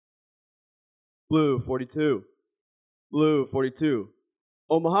Blue 42. Blue 42.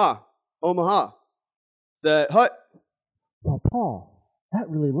 Omaha. Omaha. Set hut. Well, Paul, that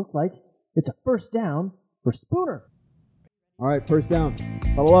really looked like it's a first down for Spooner. All right, first down.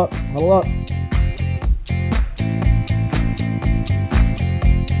 Huddle up. Huddle up.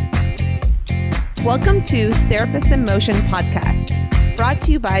 Welcome to Therapists in Motion podcast, brought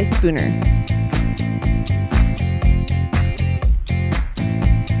to you by Spooner.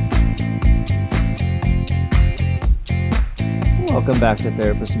 Welcome back to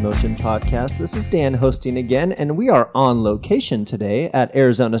Therapists in Motion podcast. This is Dan hosting again, and we are on location today at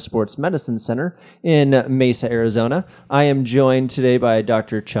Arizona Sports Medicine Center in Mesa, Arizona. I am joined today by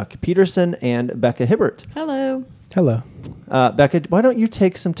Dr. Chuck Peterson and Becca Hibbert. Hello. Hello. Becca, why don't you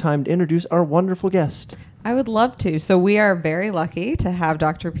take some time to introduce our wonderful guest? I would love to. So we are very lucky to have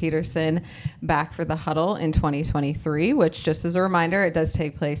Dr. Peterson back for the huddle in 2023, which, just as a reminder, it does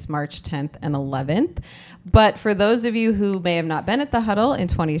take place March 10th and 11th. But for those of you who may have not been at the huddle in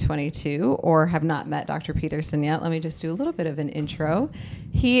 2022 or have not met Dr. Peterson yet, let me just do a little bit of an intro.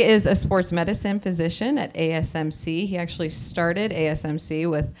 He is a sports medicine physician at ASMC. He actually started ASMC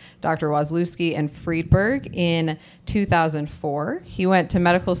with Dr. Wazlewski and Friedberg in 2004. He went to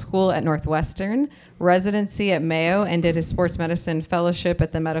medical school at Northwestern, residency at Mayo, and did his sports medicine fellowship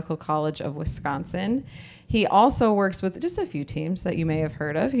at the Medical College of Wisconsin. He also works with just a few teams that you may have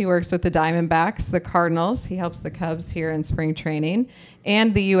heard of. He works with the Diamondbacks, the Cardinals. He helps the Cubs here in spring training,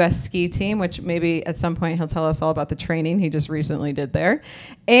 and the U.S. ski team, which maybe at some point he'll tell us all about the training he just recently did there.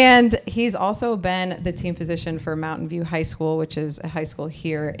 And he's also been the team physician for Mountain View High School, which is a high school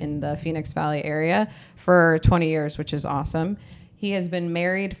here in the Phoenix Valley area, for 20 years, which is awesome. He has been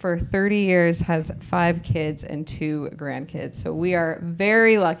married for 30 years, has 5 kids and 2 grandkids. So we are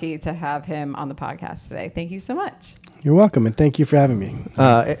very lucky to have him on the podcast today. Thank you so much. You're welcome, and thank you for having me.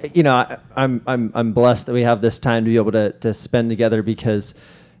 I'm blessed that we have this time to be able to spend together, because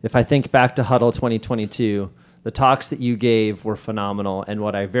if I think back to Huddle 2022, the talks that you gave were phenomenal, and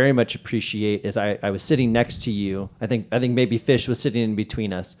what I very much appreciate is I was sitting next to you. I think maybe Fish was sitting in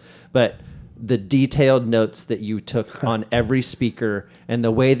between us, but the detailed notes that you took on every speaker and the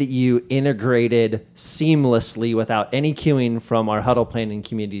way that you integrated seamlessly without any cueing from our huddle planning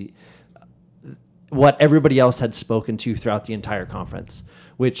community what everybody else had spoken to throughout the entire conference,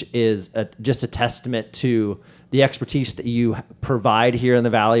 which is just a testament to the expertise that you provide here in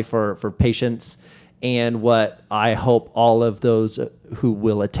the Valley for patients, and what I hope all of those who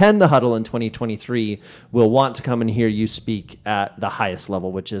will attend the huddle in 2023 will want to come and hear you speak at the highest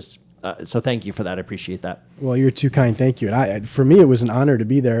level, which is so thank you for that. I appreciate that. Well, you're too kind. Thank you. And for me, it was an honor to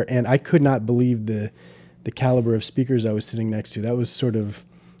be there, and I could not believe the caliber of speakers I was sitting next to. That was sort of,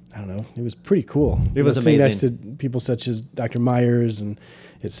 I don't know, it was pretty cool. It was amazing. amazing. Next to people such as Dr. Myers and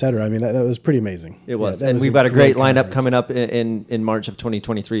et cetera. I mean, that was pretty amazing. It was. Yeah, and we've got a great lineup coming up in March of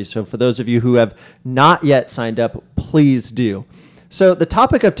 2023. So for those of you who have not yet signed up, please do. So the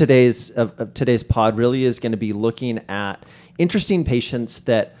topic of today's pod really is going to be looking at interesting patients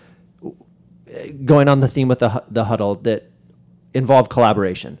that, going on the theme with the huddle, that involve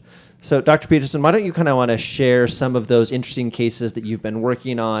collaboration. So Dr. Peterson, why don't you kind of want to share some of those interesting cases that you've been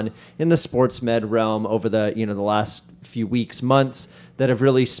working on in the sports med realm over the last few weeks, months, that have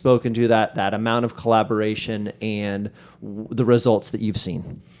really spoken to that amount of collaboration and the results that you've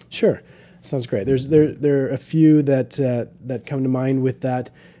seen? Sure. Sounds great. There are a few that come to mind with that.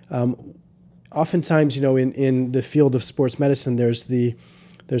 Oftentimes, in the field of sports medicine, there's the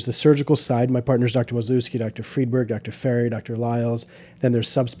surgical side. My partners, Dr. Wazlewski, Dr. Friedberg, Dr. Ferry, Dr. Lyles. Then there's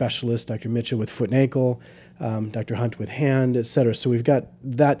subspecialists, Dr. Mitchell with foot and ankle, Dr. Hunt with hand, et cetera. So we've got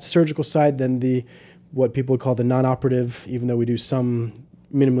that surgical side, then what people call the non-operative, even though we do some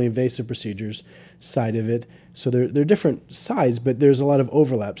minimally invasive procedures, side of it. So they're different sides, but there's a lot of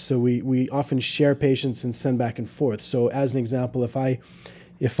overlap. So we often share patients and send back and forth. So as an example, if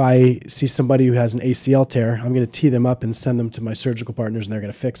I see somebody who has an ACL tear, I'm going to tee them up and send them to my surgical partners, and they're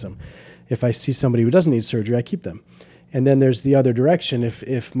going to fix them. If I see somebody who doesn't need surgery, I keep them. And then there's the other direction.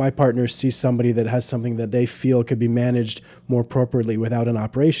 If my partners see somebody that has something that they feel could be managed more appropriately without an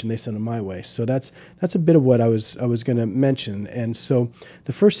operation, they send them my way. So that's a bit of what I was going to mention. And so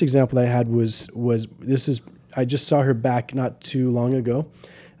the first example I had was I just saw her back not too long ago.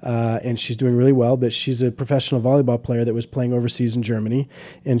 And she's doing really well, but she's a professional volleyball player that was playing overseas in Germany,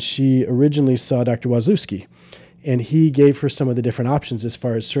 and she originally saw Dr. Wazlewski, and he gave her some of the different options as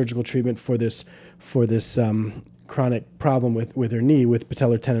far as surgical treatment for this chronic problem with her knee, with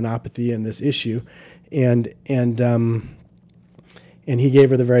patellar tendinopathy and this issue, and And he gave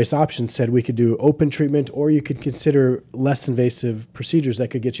her the various options, said we could do open treatment, or you could consider less invasive procedures that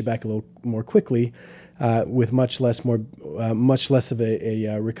could get you back a little more quickly, with much less of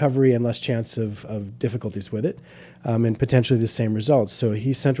a recovery and less chance of difficulties with it, and potentially the same results. So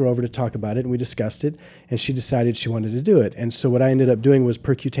he sent her over to talk about it, and we discussed it, and she decided she wanted to do it. And so what I ended up doing was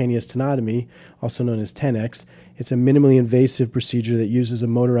percutaneous tenotomy, also known as 10X. It's a minimally invasive procedure that uses a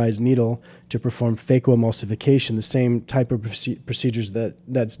motorized needle to perform phacoemulsification, the same type of procedures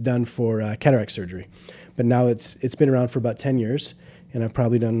that's done for cataract surgery. But now it's been around for about 10 years, and I've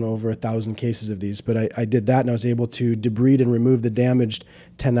probably done over 1,000 cases of these. But I did that, and I was able to debride and remove the damaged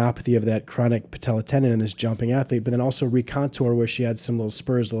tendinopathy of that chronic patella tendon in this jumping athlete, but then also recontour where she had some little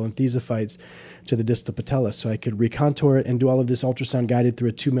spurs, little enthesophytes to the distal patella. So I could recontour it and do all of this ultrasound guided through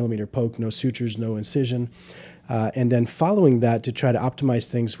a 2mm poke, no sutures, no incision. And then following that, to try to optimize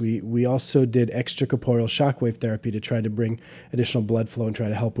things, we also did extracorporeal shockwave therapy to try to bring additional blood flow and try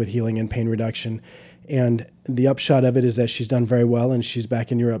to help with healing and pain reduction. And the upshot of it is that she's done very well, and she's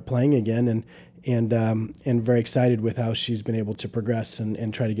back in Europe playing again, and very excited with how she's been able to progress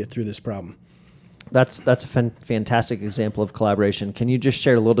and try to get through this problem. That's a fantastic example of collaboration. Can you just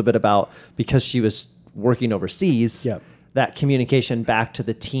share a little bit about, because she was working overseas, that communication back to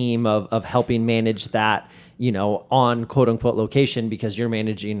the team of helping manage that, on quote unquote location, because you're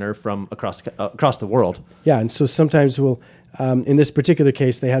managing her from across the world. Yeah. And so sometimes in this particular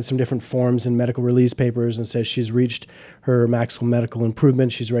case, they had some different forms and medical release papers, and says she's reached her maximal medical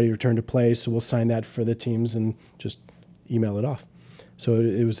improvement. She's ready to return to play. So we'll sign that for the teams and just email it off. So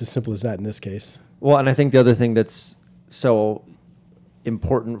it was as simple as that in this case. Well, and I think the other thing that's so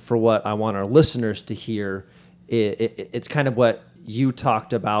important for what I want our listeners to hear, it's kind of what you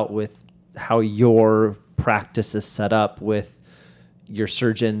talked about with how your practice is set up with your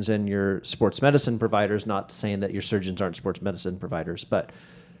surgeons and your sports medicine providers. Not saying that your surgeons aren't sports medicine providers, but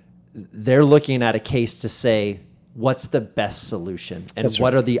they're looking at a case to say, what's the best solution and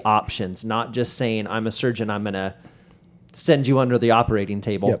what are the options? Not just saying, I'm a surgeon, I'm going to send you under the operating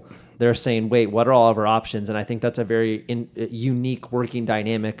table. Yep. They're saying, wait, what are all of our options? And I think that's a very unique working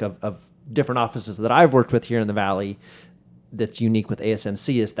dynamic of different offices that I've worked with here in the Valley that's unique with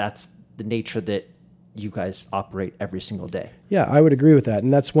ASMC, is that's the nature that you guys operate every single day. Yeah, I would agree with that.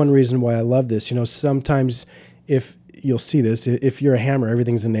 And that's one reason why I love this. Sometimes if you'll see this, if you're a hammer,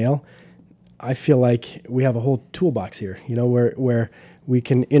 everything's a nail. I feel like we have a whole toolbox here, where we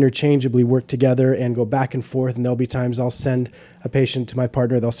can interchangeably work together and go back and forth. And there'll be times I'll send a patient to my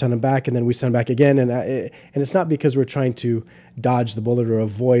partner, they'll send them back, and then we send them back again. And it's not because we're trying to dodge the bullet or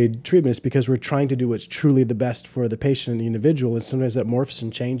avoid treatment. It's because we're trying to do what's truly the best for the patient and the individual. And sometimes that morphs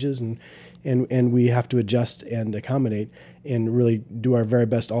and changes, and we have to adjust and accommodate and really do our very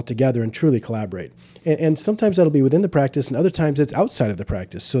best all together and truly collaborate. And sometimes that'll be within the practice, and other times it's outside of the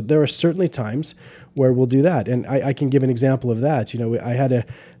practice. So there are certainly times where we'll do that. And I can give an example of that. I had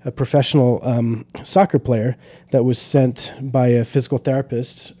a professional soccer player that was sent by a physical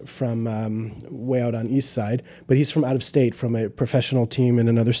therapist from way out on East Side, but he's from out of state, from a professional team in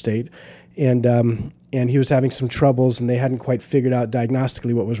another state. And he was having some troubles, and they hadn't quite figured out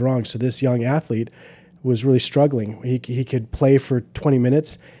diagnostically what was wrong. So this young athlete was really struggling. He could play for 20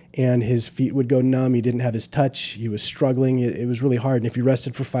 minutes, and his feet would go numb. He didn't have his touch. He was struggling. It was really hard. And if he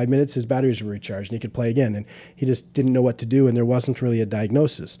rested for 5 minutes, his batteries were recharged, and he could play again. And he just didn't know what to do, and there wasn't really a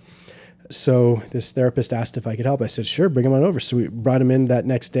diagnosis. So this therapist asked if I could help. I said, sure, bring him on over. So we brought him in that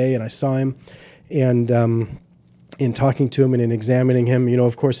next day, and I saw him. And in talking to him and in examining him,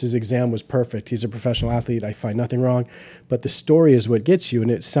 of course, his exam was perfect. He's a professional athlete. I find nothing wrong. But the story is what gets you. And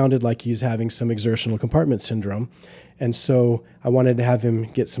it sounded like he's having some exertional compartment syndrome. And so I wanted to have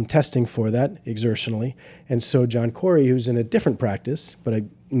him get some testing for that exertionally. And so John Corey, who's in a different practice, but I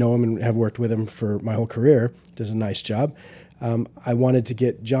know him and have worked with him for my whole career, does a nice job. I wanted to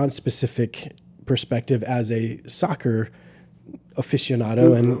get John's specific perspective as a soccer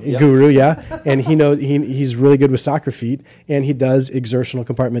aficionado and guru, and he's really good with soccer feet, and he does exertional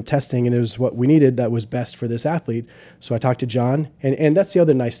compartment testing, and it was what we needed that was best for this athlete. So I talked to John, and that's the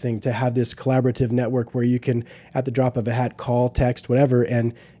other nice thing, to have this collaborative network where you can, at the drop of a hat, call, text, whatever,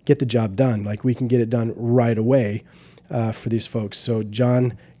 and get the job done. Like, we can get it done right away for these folks. So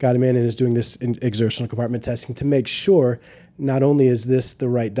John got him in and is doing this exertional compartment testing to make sure not only is this the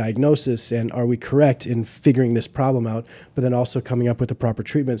right diagnosis and are we correct in figuring this problem out, but then also coming up with the proper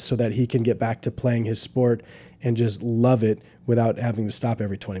treatment so that he can get back to playing his sport and just love it without having to stop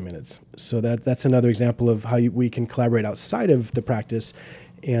every 20 minutes. So that's another example of how we can collaborate outside of the practice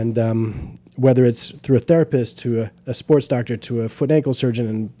And whether it's through a therapist to a sports doctor to a foot and ankle surgeon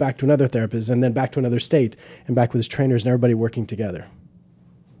and back to another therapist and then back to another state and back with his trainers and everybody working together.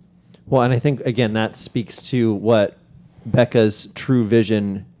 Well, and I think, again, that speaks to what Becca's true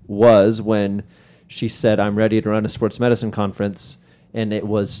vision was when she said, I'm ready to run a sports medicine conference. And it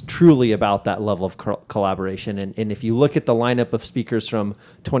was truly about that level of collaboration. And if you look at the lineup of speakers from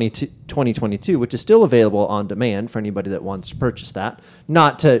 2022, which is still available on demand for anybody that wants to purchase that,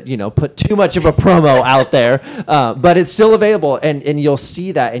 not to put too much of a promo out there, but it's still available. And you'll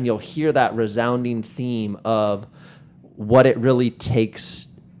see that and you'll hear that resounding theme of what it really takes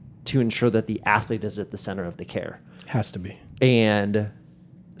to ensure that the athlete is at the center of the care. Has to be. And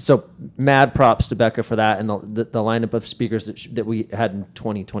so mad props to Becca for that, and the lineup of speakers that we had in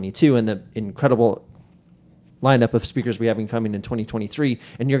 2022 and the incredible lineup of speakers we have coming in 2023.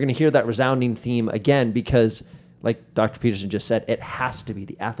 And you're going to hear that resounding theme again because, like Dr. Peterson just said, it has to be.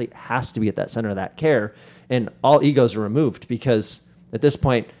 The athlete has to be at that center of that care, and all egos are removed because at this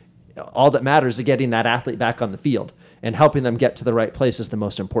point, all that matters is getting that athlete back on the field and helping them get to the right place is the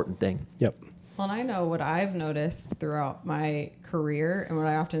most important thing. Yep. Well, and I know what I've noticed throughout my career and what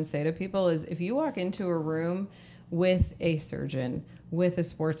I often say to people is if you walk into a room with a surgeon, with a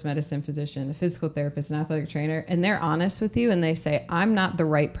sports medicine physician, a physical therapist, an athletic trainer, and they're honest with you and they say, I'm not the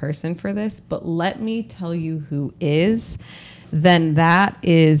right person for this, but let me tell you who is, then that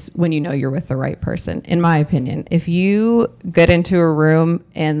is when you know you're with the right person, in my opinion. If you get into a room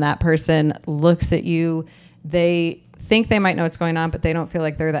and that person looks at you, they think they might know what's going on, but they don't feel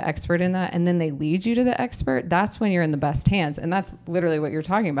like they're the expert in that, and then they lead you to the expert, that's when you're in the best hands. And that's literally what you're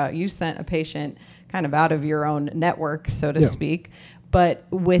talking about. You sent a patient kind of out of your own network, so to speak, but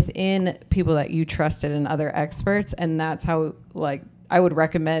within people that you trusted and other experts. And that's how, like, I would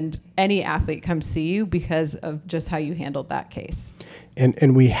recommend any athlete come see you because of just how you handled that case.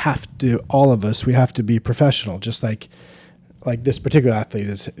 And we have to, all of us, we have to be professional, just like this particular athlete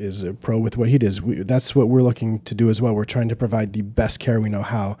is a pro with what he does. That's what we're looking to do as well. We're trying to provide the best care we know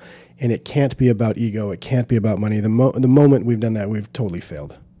how, and it can't be about ego. It can't be about money. The moment we've done that, we've totally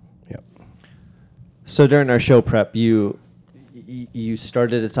failed. Yep. So during our show prep, you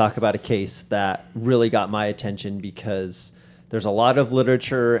started to talk about a case that really got my attention because there's a lot of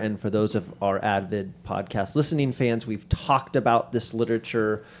literature, and for those of our Avid podcast listening fans, we've talked about this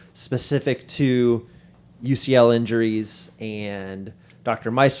literature specific to UCL injuries, and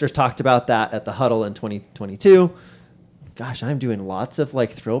Dr. Meister talked about that at the Huddle in 2022. Gosh, I'm doing lots of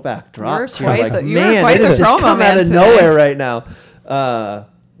like throwback drops. You're quite like, the man, it promo is just come man out of today. nowhere right now.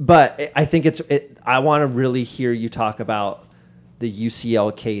 But I think I want to really hear you talk about the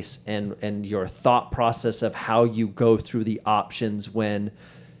UCL case and your thought process of how you go through the options when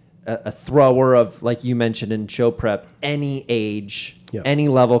a thrower of, like you mentioned in show prep, any age, any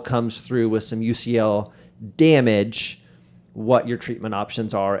level comes through with some UCL damage, what your treatment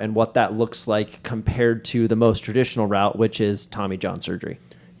options are and what that looks like compared to the most traditional route, which is Tommy John surgery.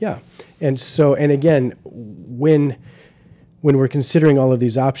 Yeah. And again, when we're considering all of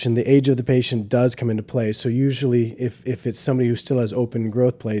these options, the age of the patient does come into play. So usually if it's somebody who still has open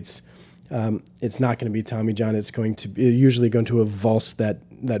growth plates, it's not going to be Tommy John. It's usually going to avulse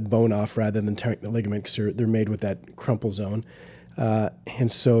that bone off rather than tearing the ligament because they're made with that crumple zone.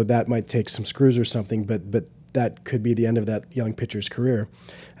 And so that might take some screws or something, but that could be the end of that young pitcher's career.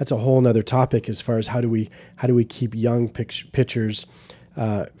 That's a whole nother topic as far as how do we keep young pitchers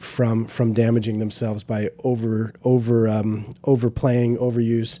from damaging themselves by overplaying,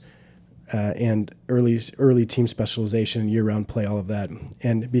 overuse, and early team specialization, year-round play, all of that.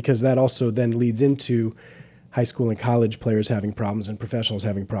 And because that also then leads into high school and college players having problems and professionals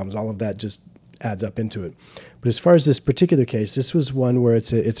having problems, all of that just adds up into it. But as far as this particular case, this was one where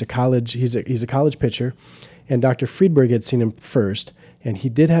it's a college. He's a college pitcher, and Dr. Friedberg had seen him first, and he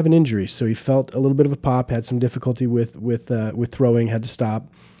did have an injury, so he felt a little bit of a pop, had some difficulty with throwing, had to stop.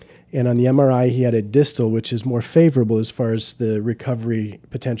 And on the MRI, he had a distal, which is more favorable as far as the recovery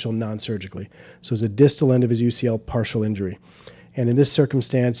potential non-surgically. So it's a distal end of his UCL partial injury. And in this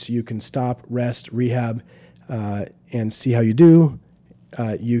circumstance, you can stop, rest, rehab, and see how you do.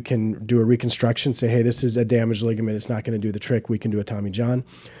 You can do a reconstruction, say, hey, this is a damaged ligament. It's not going to do the trick. We can do a Tommy John.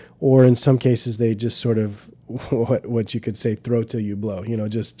 Or in some cases, they just sort of, what you could say, throw till you blow.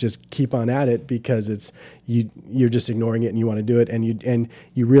 Just keep on at it because you're just ignoring it and you want to do it. And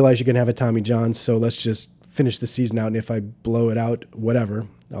you realize you're going to have a Tommy John, so let's just finish the season out. And if I blow it out, whatever,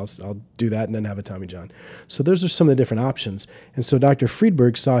 I'll do that and then have a Tommy John. So those are some of the different options. And so Dr.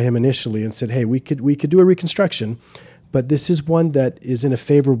 Friedberg saw him initially and said, hey, we could do a reconstruction. But this is one that is in a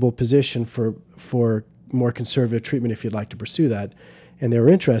favorable position for more conservative treatment if you'd like to pursue that. and they were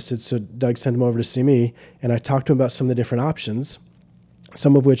interested. So Doug sent them over to see me, and I talked to them about some of the different options,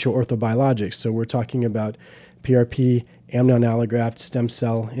 some of which are orthobiologics. So we're talking about PRP, amnion allograft, stem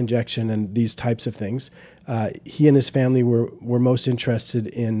cell injection, and these types of things. He and his family were most interested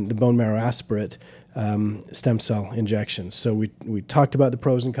in the bone marrow aspirate stem cell injections. So we talked about the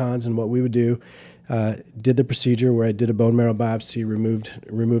pros and cons and what we would do. Did the procedure where I did a bone marrow biopsy,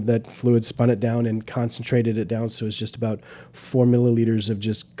 removed that fluid, spun it down, and concentrated it down. So it's just about 4 milliliters of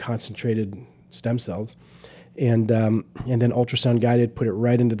just concentrated stem cells. And then ultrasound guided, put it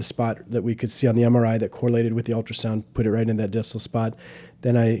right into the spot that we could see on the MRI that correlated with the ultrasound, put it right in that distal spot.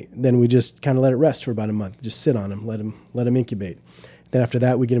 Then we just kind of let it rest for about a month, just sit on him, let him incubate. Then after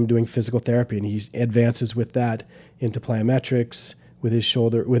that, we get him doing physical therapy, and he advances with that into plyometrics, with his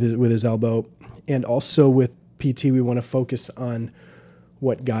shoulder, with his elbow, and also with PT. We want to focus on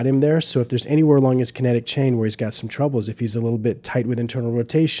what got him there. So if there's anywhere along his kinetic chain where he's got some troubles, if he's a little bit tight with internal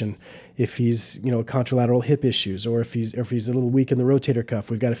rotation, if he's contralateral hip issues, or if he's a little weak in the rotator cuff,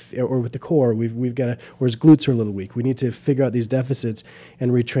 we've got to, or with the core, we've got to, or his glutes are a little weak. We need to figure out these deficits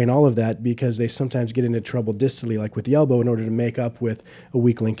and retrain all of that, because they sometimes get into trouble distally, like with the elbow, in order to make up with a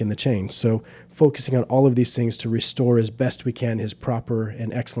weak link in the chain. So focusing on all of these things to restore as best we can his proper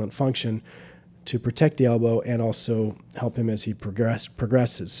and excellent function, to protect the elbow and also help him as he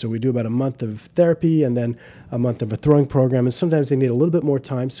progresses. So we do about a month of therapy and then a month of a throwing program. And sometimes they need a little bit more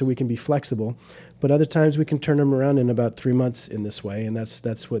time so we can be flexible. But other times we can turn them around in about 3 months in this way. And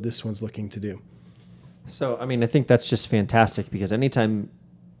that's what this one's looking to do. So, I mean, I think that's just fantastic, because anytime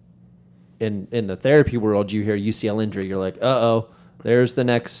in the therapy world you hear UCL injury, you're like, uh-oh, there's the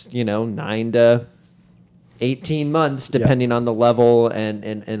next, 9 to 18 months, depending on the level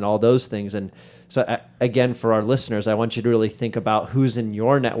and all those things. And so again, for our listeners, I want you to really think about who's in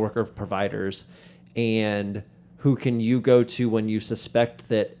your network of providers and who can you go to when you suspect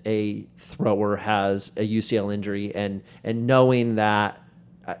that a thrower has a UCL injury, and knowing that,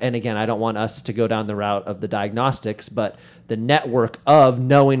 and again, I don't want us to go down the route of the diagnostics, but the network of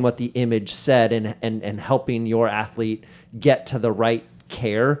knowing what the image said and helping your athlete get to the right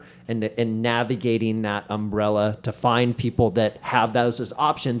care and navigating that umbrella to find people that have those as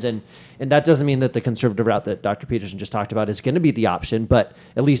options. And that doesn't mean that the conservative route that Dr. Peterson just talked about is going to be the option, but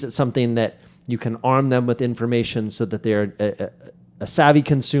at least it's something that you can arm them with information so that they're a savvy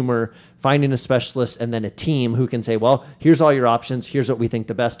consumer, finding a specialist, and then a team who can say, well, here's all your options. Here's what we think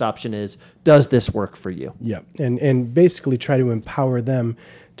the best option is. Does this work for you? Yeah. And basically try to empower them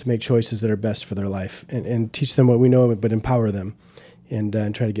to make choices that are best for their life, and teach them what we know, but empower them. And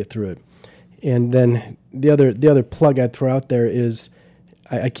try to get through it. And then the other plug I'd throw out there is,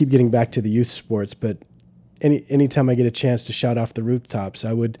 I keep getting back to the youth sports, but anytime I get a chance to shout off the rooftops,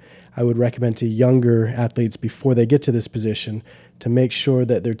 I would recommend to younger athletes before they get to this position to make sure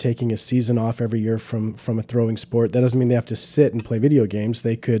that they're taking a season off every year from a throwing sport. That doesn't mean they have to sit and play video games.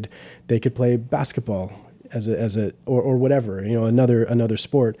 They could play basketball as a or whatever, another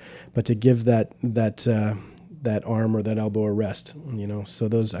sport, but to give that arm or that elbow a rest, So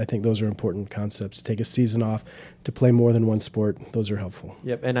I think those are important concepts. To take a season off, to play more than one sport, those are helpful.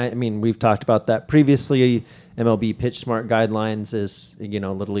 Yep, and I mean, we've talked about that previously. MLB Pitch Smart guidelines is,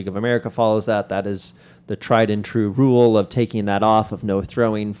 Little League of America follows that. That is the tried and true rule of taking that off, of no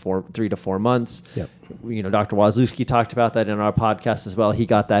throwing for 3 to 4 months. Yep. Dr. Wazlewski talked about that in our podcast as well. He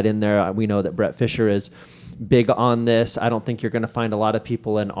got that in there. We know that Brett Fisher is big on this. I don't think you're going to find a lot of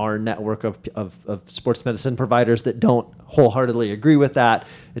people in our network of sports medicine providers that don't wholeheartedly agree with that.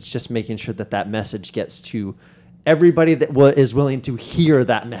 It's just making sure that message gets to everybody that is willing to hear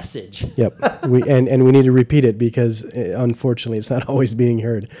that message. Yep. We need to repeat it, because unfortunately it's not always being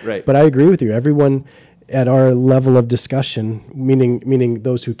heard. Right. But I agree with you. Everyone at our level of discussion, meaning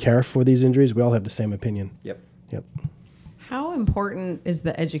those who care for these injuries, we all have the same opinion. Yep. How important is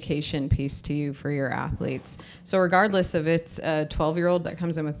the education piece to you for your athletes? So regardless of it's a 12-year-old that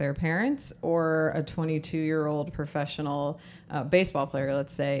comes in with their parents or a 22-year-old professional baseball player,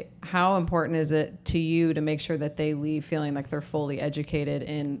 let's say, how important is it to you to make sure that they leave feeling like they're fully educated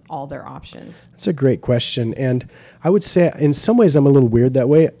in all their options? That's a great question. And I would say in some ways I'm a little weird that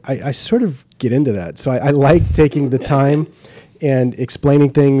way. I sort of get into that. So I like taking the time and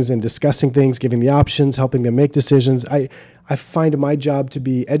explaining things and discussing things, giving the options, helping them make decisions. I find my job to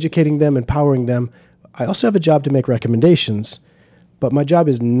be educating them, empowering them. I also have a job to make recommendations, but my job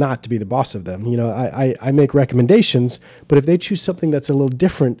is not to be the boss of them. I make recommendations, but if they choose something that's a little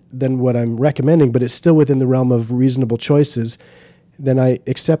different than what I'm recommending, but it's still within the realm of reasonable choices, then I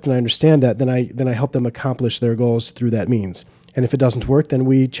accept and I understand that. Then I help them accomplish their goals through that means. And if it doesn't work, then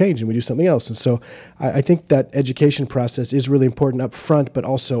we change and we do something else. And so I think that education process is really important up front, but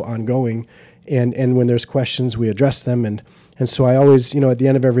also ongoing. And when there's questions, we address them. And so I always, at the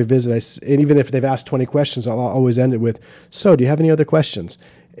end of every visit, and even if they've asked 20 questions, I'll always end it with, so do you have any other questions?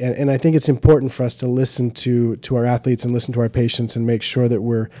 And I think it's important for us to listen to our athletes and listen to our patients and make sure that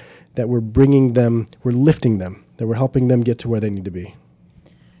we're bringing them, we're lifting them, that we're helping them get to where they need to be.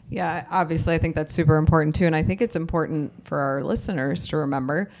 Yeah, obviously, I think that's super important too. And I think it's important for our listeners to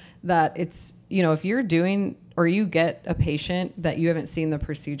remember that it's, if you're doing or you get a patient that you haven't seen the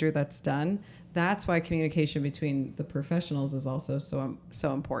procedure that's done, that's why communication between the professionals is also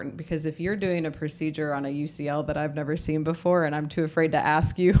so important. Because if you're doing a procedure on a UCL that I've never seen before and I'm too afraid to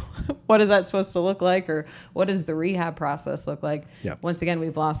ask you, what is that supposed to look like, or what does the rehab process look like? Yeah. Once again,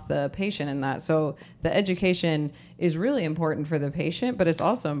 we've lost the patient in that. So the education is really important for the patient, but it's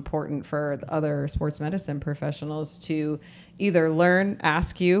also important for the other sports medicine professionals to either learn,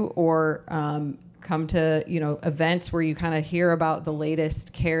 ask you, or come to events where you kind of hear about the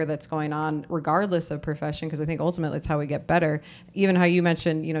latest care that's going on regardless of profession, because I think ultimately it's how we get better. Even how you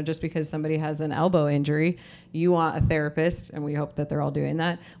mentioned, just because somebody has an elbow injury, you want a therapist, and we hope that they're all doing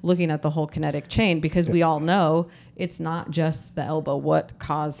that, looking at the whole kinetic chain, because we all know it's not just the elbow what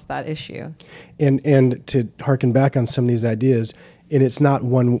caused that issue. And to harken back on some of these ideas, and it's not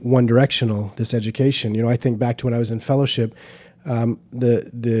one directional, this education. I think back to when I was in fellowship,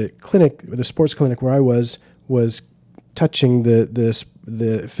 the clinic, the sports clinic where I was touching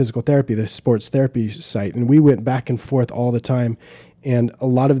the physical therapy, the sports therapy site, and we went back and forth all the time. And a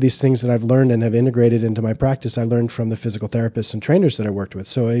lot of these things that I've learned and have integrated into my practice, I learned from the physical therapists and trainers that I worked with.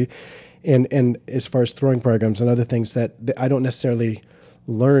 So and as far as throwing programs and other things that I don't necessarily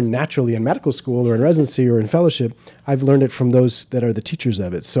learn naturally in medical school or in residency or in fellowship, I've learned it from those that are the teachers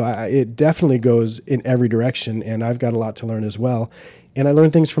of it. So it definitely goes in every direction, and I've got a lot to learn as well. And I learn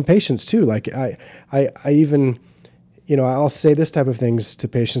things from patients too. Like I even, I'll say this type of things to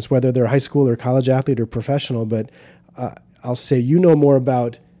patients, whether they're a high school or college athlete or professional, but I'll say, more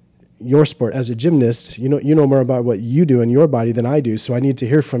about your sport as a gymnast, you know more about what you do in your body than I do. So I need to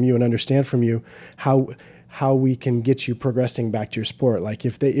hear from you and understand from you how we can get you progressing back to your sport. Like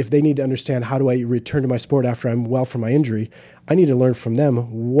if they need to understand, how do I return to my sport after I'm well from my injury, I need to learn from them.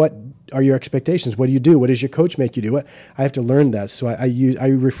 What are your expectations? What do you do? What does your coach make you do? I have to learn that. So I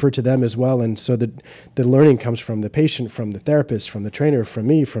refer to them as well. And so the learning comes from the patient, from the therapist, from the trainer, from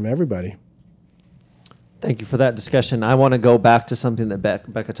me, from everybody. Thank you for that discussion. I want to go back to something that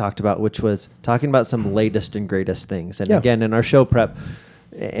Becca talked about, which was talking about some latest and greatest things. And again, in our show prep,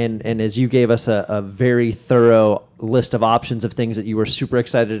 and as you gave us a very thorough list of options of things that you were super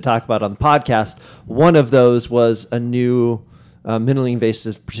excited to talk about on the podcast, one of those was a new minimally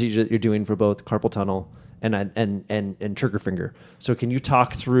invasive procedure that you're doing for both carpal tunnel and trigger finger. So can you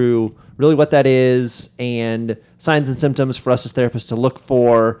talk through really what that is and signs and symptoms for us as therapists to look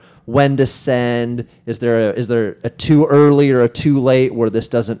for, when to send? Is there a too early or a too late where this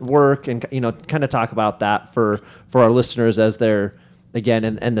doesn't work? And kind of talk about that for our listeners as they're, again,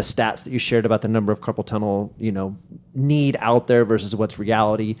 and the stats that you shared about the number of carpal tunnel, need out there versus what's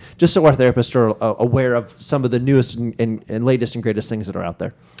reality, just so our therapists are aware of some of the newest and latest and greatest things that are out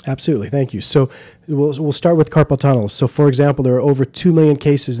there. Absolutely. Thank you. So we'll start with carpal tunnel. So for example, there are over 2 million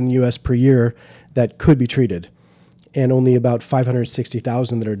cases in the U.S. per year that could be treated, and only about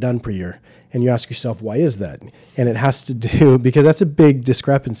 560,000 that are done per year. And you ask yourself, why is that? And it has to do, because that's a big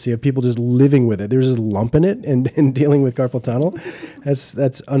discrepancy of people just living with it. They're just lumping it and dealing with carpal tunnel.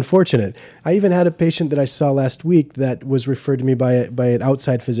 That's unfortunate. I even had a patient that I saw last week that was referred to me by an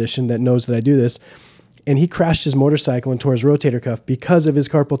outside physician that knows that I do this. And he crashed his motorcycle and tore his rotator cuff because of his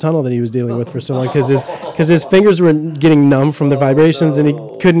carpal tunnel that he was dealing with for so long, because his fingers were getting numb from the vibrations, and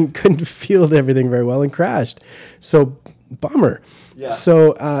he couldn't feel everything very well and crashed. So bummer. Yeah.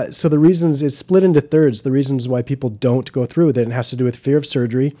 So the reasons, it's split into thirds. The reasons why people don't go through with it, and it has to do with fear of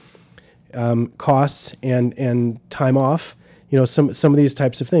surgery, costs, and time off. Some of these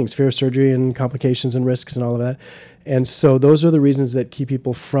types of things, fear of surgery and complications and risks and all of that. And so those are the reasons that keep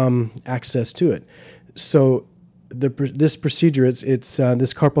people from access to it. So this procedure, it's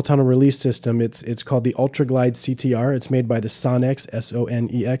this carpal tunnel release system. It's called the UltraGlide CTR. It's made by the Sonex,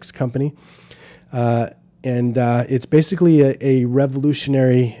 SONEX company. And it's basically a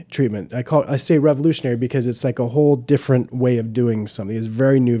revolutionary treatment. I say revolutionary because it's like a whole different way of doing something. It's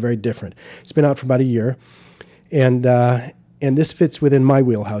very new, very different. It's been out for about a year. And this fits within my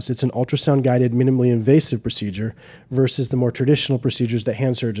wheelhouse. It's an ultrasound-guided, minimally invasive procedure versus the more traditional procedures that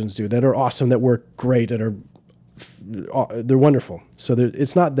hand surgeons do that are awesome, that work great, and are they're wonderful. So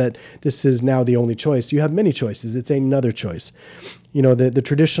it's not that this is now the only choice. You have many choices. It's another choice. You know, the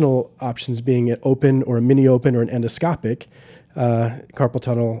traditional options being an open or a mini open or an endoscopic carpal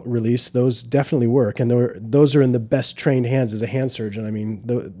tunnel release, those definitely work. And those are in the best trained hands as a hand surgeon. I mean,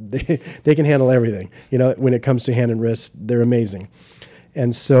 they can handle everything. You know, when it comes to hand and wrist, they're amazing.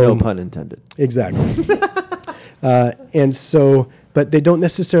 And so, No pun intended. Exactly. And so, but they don't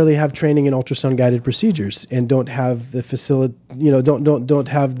necessarily have training in ultrasound guided procedures and don't have the facility, you know, don't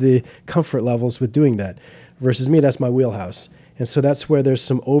have the comfort levels with doing that. Versus me, that's my wheelhouse. And so that's where there's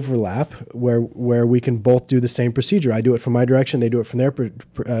some overlap where we can both do the same procedure. I do it from my direction, they do it from their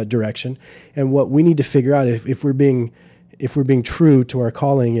direction. And what we need to figure out if we're being true to our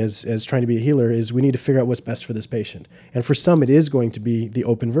calling as trying to be a healer is we need to figure out what's best for this patient. And for some, it is going to be the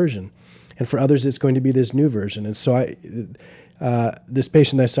open version. And for others, it's going to be this new version. And so this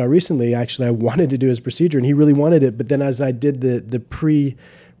patient that I saw recently, actually, I wanted to do his procedure, and he really wanted it. But then as I did the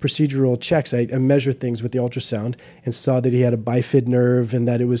pre-procedural checks, I measured things with the ultrasound and saw that he had a bifid nerve and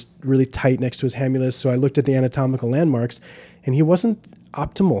that it was really tight next to his hamulus. So I looked at the anatomical landmarks, and he wasn't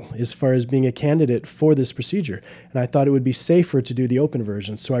optimal as far as being a candidate for this procedure. And I thought it would be safer to do the open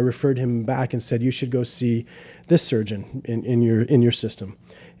version. So I referred him back and said, you should go see this surgeon in your system.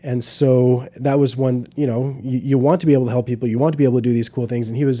 And so that was one, you know, you want to be able to help people. You want to be able to do these cool things.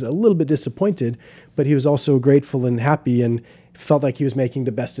 And he was a little bit disappointed, but he was also grateful and happy and felt like he was making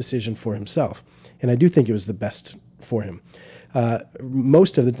the best decision for himself. And I do think it was the best for him.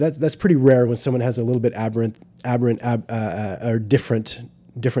 Most of that's pretty rare when someone has a little bit aberrant or different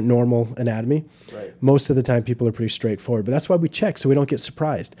normal anatomy. Right. Most of the time people are pretty straightforward, but that's why we check so we don't get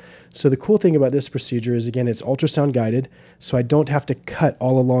surprised. So the cool thing about this procedure is, again, it's ultrasound guided, so I don't have to cut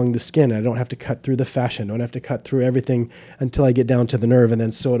all along the skin. I don't have to cut through the fascia. I don't have to cut through everything until I get down to the nerve and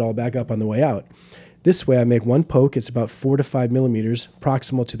then sew it all back up on the way out. This way I make one poke. It's about 4 to 5 millimeters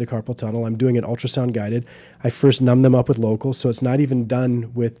proximal to the carpal tunnel. I'm doing it ultrasound guided. I first numb them up with local, so it's not even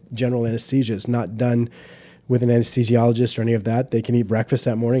done with general anesthesia. It's not done with an anesthesiologist or any of that. They can eat breakfast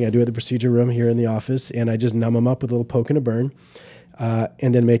that morning. I do it at the procedure room here in the office, and I just numb them up with a little poke and a burn,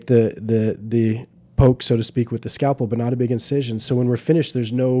 and then make the poke, so to speak, with the scalpel, but not a big incision. So when we're finished,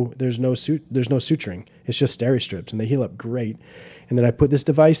 there's no suturing. It's just steri strips, and they heal up great. And then I put this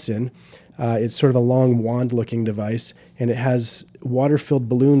device in. It's sort of a long wand-looking device, and it has water-filled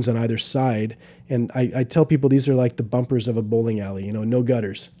balloons on either side. And I tell people these are like the bumpers of a bowling alley, you know, no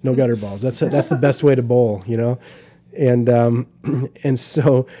gutters, no gutter balls. That's the best way to bowl, you know. And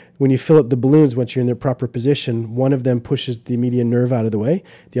so when you fill up the balloons, once you're in their proper position, one of them pushes the median nerve out of the way,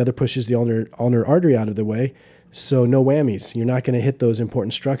 the other pushes the ulnar artery out of the way. So no whammies. You're not going to hit those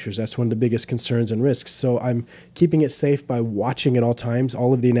important structures. That's one of the biggest concerns and risks. So I'm keeping it safe by watching at all times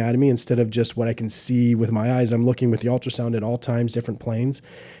all of the anatomy instead of just what I can see with my eyes. I'm looking with the ultrasound at all times, different planes,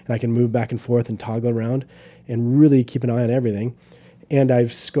 and I can move back and forth and toggle around and really keep an eye on everything. And I've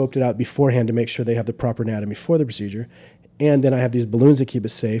scoped it out beforehand to make sure they have the proper anatomy for the procedure. And then I have these balloons that keep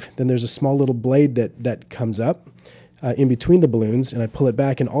it safe. Then there's a small little blade that comes up in between the balloons, and I pull it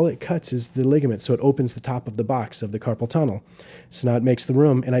back, and all it cuts is the ligament, so it opens the top of the box of the carpal tunnel. So now it makes the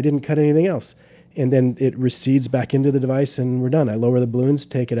room, and I didn't cut anything else. And then it recedes back into the device, and we're done. I lower the balloons,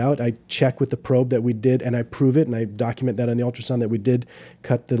 take it out. I check with the probe that we did, and I prove it, and I document that on the ultrasound that we did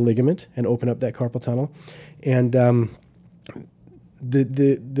cut the ligament and open up that carpal tunnel. And the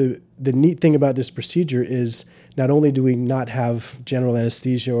neat thing about this procedure is not only do we not have general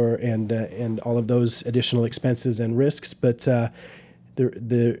anesthesia and all of those additional expenses and risks, but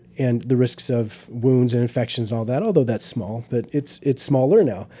the risks of wounds and infections and all that, although that's small, but it's smaller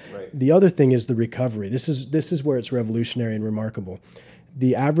now. Right. The other thing is the recovery. This is where it's revolutionary and remarkable.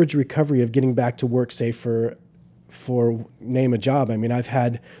 The average recovery of getting back to work, say for name a job. I mean, I've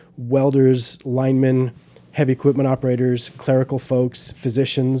had welders, linemen, heavy equipment operators, clerical folks,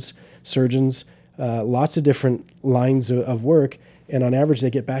 physicians, surgeons, lots of different lines of work, and on average they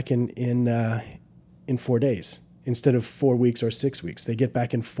get back in 4 days instead of 4 weeks or 6 weeks. They get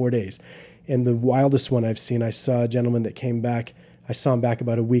back in 4 days. And the wildest one I've seen, I saw a gentleman that came back. I saw him back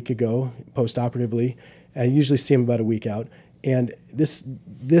about a week ago, post-operatively. I usually see him about a week out. And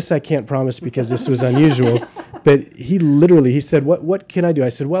this I can't promise because this was unusual, but he said, what can I do? I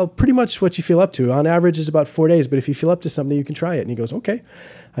said, well, pretty much what you feel up to. On average is about 4 days, but if you feel up to something, you can try it. And he goes, okay.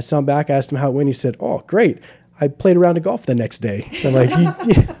 I saw him back, I asked him how it went. He said, oh, great. I played a round of golf the next day. I'm like,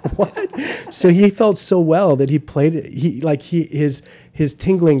 what? So he felt so well that he played it. His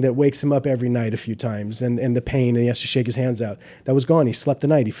tingling that wakes him up every night a few times and the pain, and he has to shake his hands out, that was gone. He slept the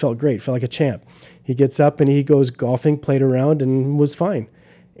night. He felt great, felt like a champ. He gets up and he goes golfing, played around, and was fine.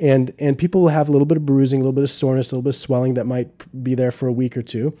 And people will have a little bit of bruising, a little bit of soreness, a little bit of swelling that might be there for a week or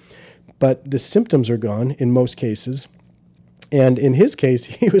two. But the symptoms are gone in most cases. And in his case,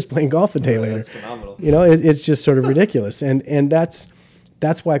 he was playing golf a day later. That's phenomenal. It's just sort of ridiculous. And that's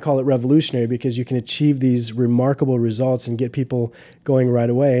why I call it revolutionary, because you can achieve these remarkable results and get people going right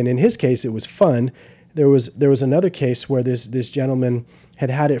away. And in his case, it was fun. There was another case where this gentleman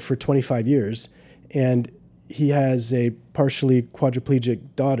had it for 25 years, and he has a partially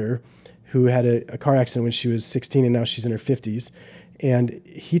quadriplegic daughter who had a car accident when she was 16, and now she's in her 50s. And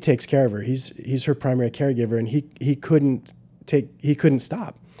he takes care of her. He's her primary caregiver, and he couldn't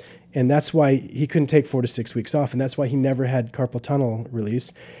stop. And that's why he couldn't take 4 to 6 weeks off. And that's why he never had carpal tunnel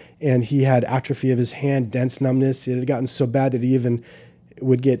release. And he had atrophy of his hand, dense numbness. It had gotten so bad that he even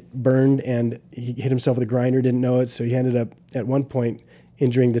would get burned, and he hit himself with a grinder, didn't know it. So he ended up at one point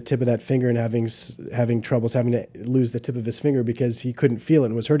injuring the tip of that finger and having troubles having to lose the tip of his finger because he couldn't feel it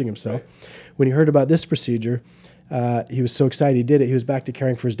and was hurting himself. Right. When he heard about this procedure, he was so excited he did it. He was back to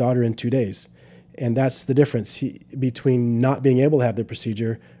caring for his daughter in 2 days. And that's the difference between not being able to have the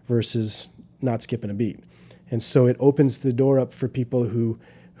procedure versus not skipping a beat. And so it opens the door up for people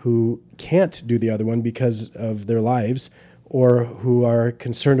who can't do the other one because of their lives, or who are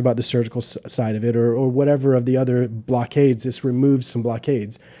concerned about the surgical side of it, or whatever of the other blockades. This removes some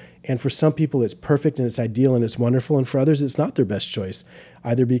blockades. And for some people, it's perfect and it's ideal and it's wonderful. And for others, it's not their best choice,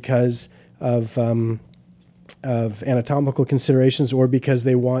 either because of anatomical considerations or because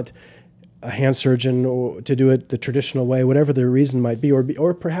they want a hand surgeon to do it the traditional way, whatever the reason might be,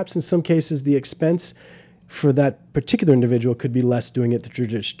 or perhaps in some cases the expense for that particular individual could be less doing it the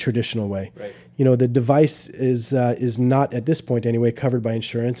traditional way. Right. The device is not, at this point anyway, covered by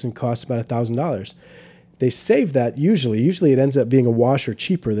insurance and costs about $1,000. They save that usually. Usually it ends up being a wash or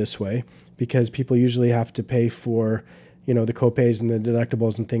cheaper this way, because people usually have to pay for the copays and the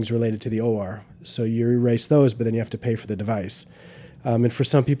deductibles and things related to the OR. So you erase those, but then you have to pay for the device. And for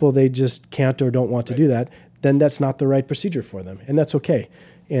some people, they just can't or don't want to do that. Then that's not the right procedure for them, and that's okay.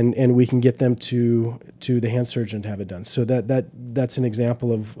 And we can get them to the hand surgeon to have it done. So that's an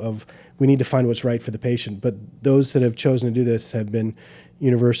example of we need to find what's right for the patient. But those that have chosen to do this have been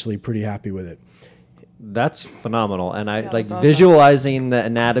universally pretty happy with it. That's phenomenal. And I like awesome. visualizing the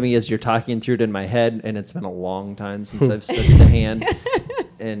anatomy as you're talking through it in my head. And it's been a long time since I've studied the hand.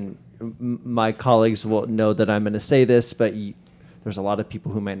 And my colleagues will know that I'm going to say this, but there's a lot of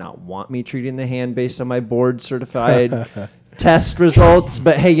people who might not want me treating the hand based on my board certified test results.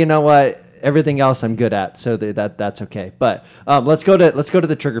 But hey, you know what? Everything else I'm good at, so that's okay. But let's go to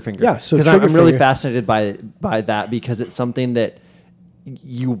the trigger finger. Yeah, so because trigger I'm really finger. fascinated by that, because it's something that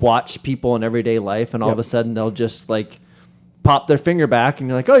you watch people in everyday life, and all of a sudden they'll just like pop their finger back, and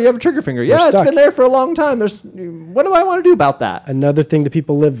you're like, oh, you have a trigger finger. Yeah, stuck. It's been there for a long time. What do I want to do about that? Another thing that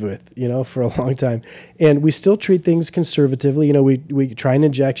people live with, for a long time. And we still treat things conservatively. We try an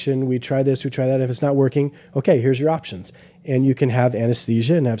injection, we try this, we try that. If it's not working, okay, here's your options. And you can have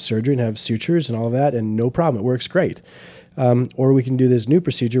anesthesia and have surgery and have sutures and all of that, and no problem. It works great. Or we can do this new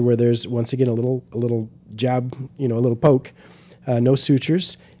procedure where there's, once again, a little jab, a little poke, no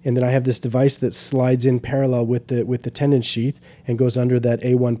sutures. And then I have this device that slides in parallel with the tendon sheath and goes under that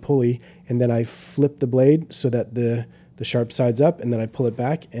A1 pulley. And then I flip the blade so that the sharp side's up, and then I pull it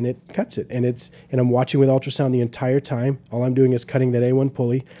back and it cuts it. And I'm watching with ultrasound the entire time. All I'm doing is cutting that A1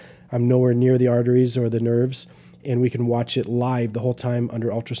 pulley. I'm nowhere near the arteries or the nerves, and we can watch it live the whole time under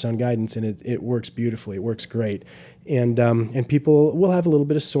ultrasound guidance, and it works beautifully. It works great. And people will have a little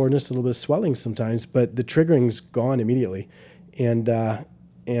bit of soreness, a little bit of swelling sometimes, but the triggering's gone immediately. And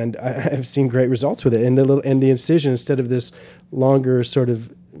I've seen great results with it. And the incision, instead of this longer sort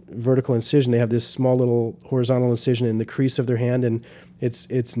of vertical incision, they have this small little horizontal incision in the crease of their hand, and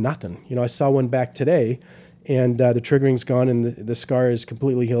it's nothing. I saw one back today, and the triggering's gone, and the scar is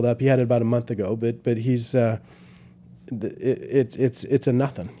completely healed up. He had it about a month ago, but he's it's a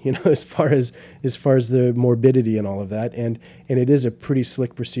nothing, as far as the morbidity and all of that, and it is a pretty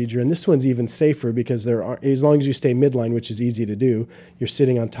slick procedure. And this one's even safer because as long as you stay midline, which is easy to do, you're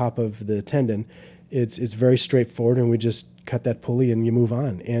sitting on top of the tendon. It's very straightforward, and we just cut that pulley and you move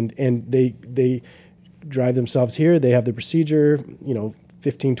on. And they drive themselves here. They have the procedure.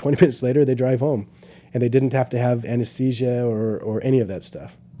 15, 20 minutes later, they drive home, and they didn't have to have anesthesia or any of that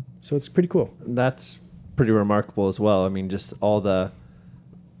stuff. So it's pretty cool. That's pretty remarkable as well. I mean, just all the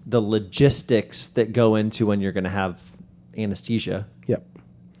logistics that go into when you're going to have anesthesia. Yep.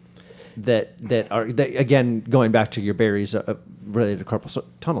 That again, going back to your barriers related to carpal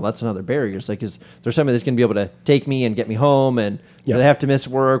tunnel, that's another barrier. It's like, is there somebody that's going to be able to take me and get me home, and do they have to miss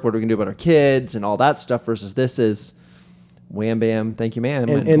work? What are we going to do about our kids and all that stuff? Versus this is, wham, bam, thank you, ma'am,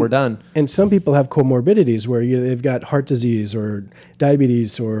 and we're done. And some people have comorbidities where they've got heart disease or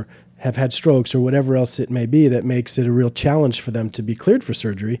diabetes or have had strokes or whatever else it may be that makes it a real challenge for them to be cleared for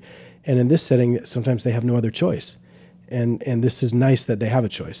surgery. And in this setting, sometimes they have no other choice. And this is nice that they have a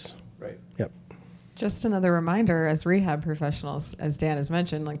choice. Right. Yep. Just another reminder as rehab professionals, as Dan has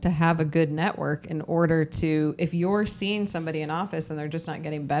mentioned, like to have a good network in order to, if you're seeing somebody in office and they're just not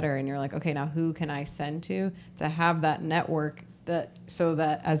getting better and you're like, okay, now who can I send to have that network so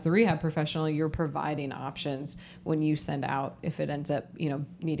that as the rehab professional, you're providing options when you send out, if it ends up,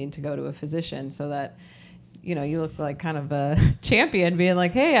 needing to go to a physician, so that, you look like kind of a champion being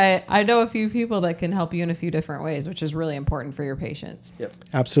like, hey, I know a few people that can help you in a few different ways, which is really important for your patients. Yep.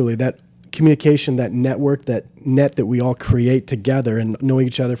 Absolutely. That communication, that network, that net that we all create together and knowing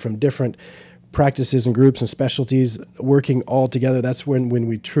each other from different practices and groups and specialties, working all together, that's when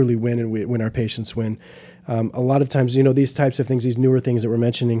we truly win and when our patients win. A lot of times, these types of things, these newer things that we're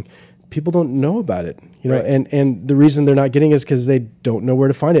mentioning, people don't know about it, Right. and the reason they're not getting it is because they don't know where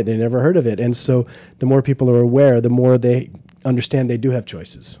to find it. They never heard of it. And so the more people are aware, the more they understand they do have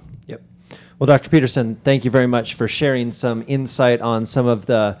choices. Yep. Well, Dr. Peterson, thank you very much for sharing some insight on some of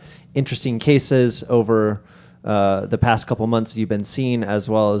the interesting cases over the past couple months that you've been seeing, as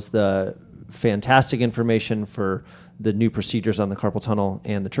well as the fantastic information for the new procedures on the carpal tunnel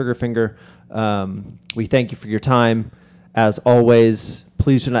and the trigger finger. We thank you for your time. As always,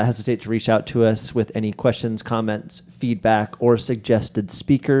 please do not hesitate to reach out to us with any questions, comments, feedback, or suggested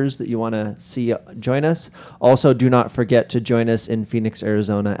speakers that you want to see join us. Also, do not forget to join us in Phoenix,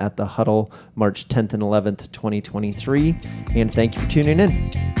 Arizona at the Huddle, March 10th and 11th, 2023. And thank you for tuning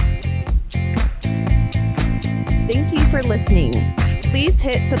in. Thank you for listening. Please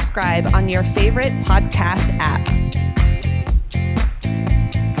hit subscribe on your favorite podcast app.